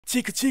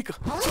Chica, chica.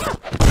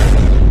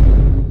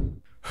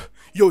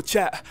 Yo,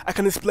 chat, I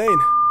can explain.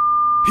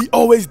 He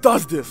always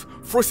does this.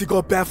 First he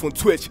got banned from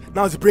Twitch,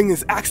 now he's bringing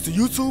his axe to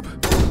YouTube.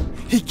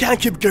 He can't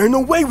keep getting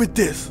away with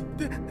this.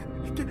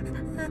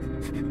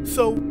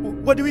 So,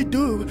 what do we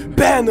do?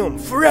 Ban him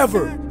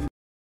forever.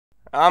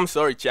 I'm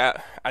sorry,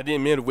 chat. I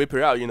didn't mean to whip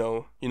her out, you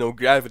know,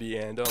 gravity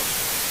and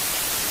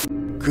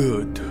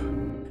Good.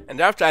 And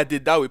after I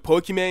did that with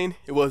Pokimane,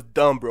 it was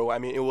done, bro. I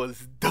mean, it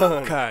was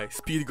done. Okay,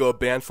 Speed got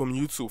banned from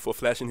YouTube for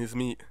flashing his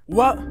meat.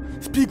 What?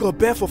 Speed got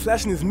banned for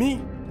flashing his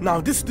meat?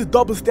 Now, this is the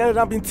double standard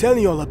I've been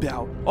telling you all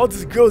about. All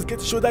these girls get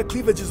to show their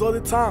cleavages all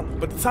the time,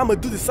 but the time a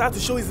dude decides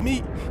to show his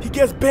meat, he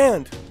gets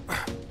banned.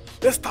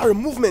 Let's start a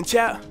movement,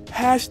 chat.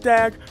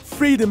 Hashtag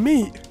free the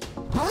meat.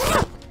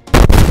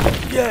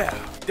 Yeah,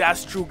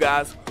 that's true,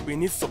 guys. We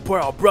need to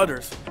support our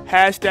brothers.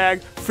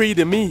 Hashtag free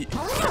the meat.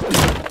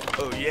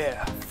 Oh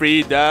yeah,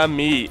 free the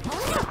meat.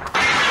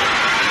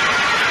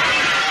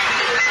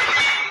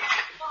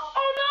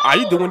 Are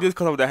you doing this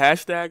because of the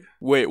hashtag?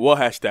 Wait, what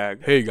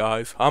hashtag? Hey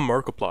guys, I'm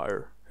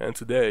Markiplier, and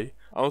today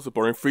I'm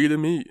supporting free the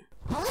meat.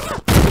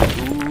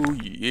 Ooh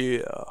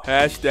yeah.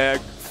 Hashtag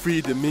free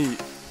the meat.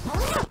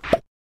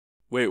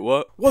 Wait,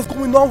 what? What's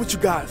going on with you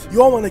guys?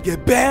 You all wanna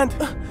get banned?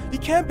 You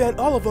can't ban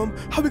all of them.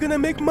 How we gonna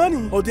make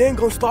money? Oh, they ain't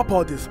gonna stop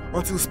all this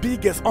until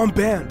Speed gets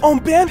unbanned.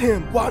 Unban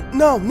him! What?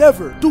 No,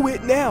 never. Do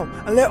it now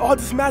and let all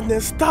this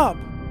madness stop.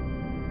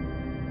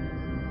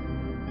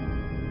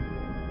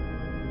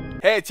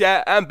 Hey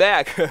chat, I'm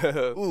back.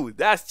 Ooh,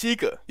 that's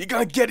Chica. You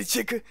gonna get it,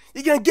 Chica.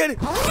 You gonna get it.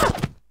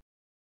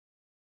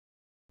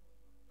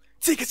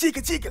 Chica,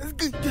 Chica, Chica.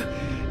 Let's go.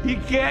 You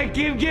can't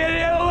keep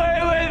getting away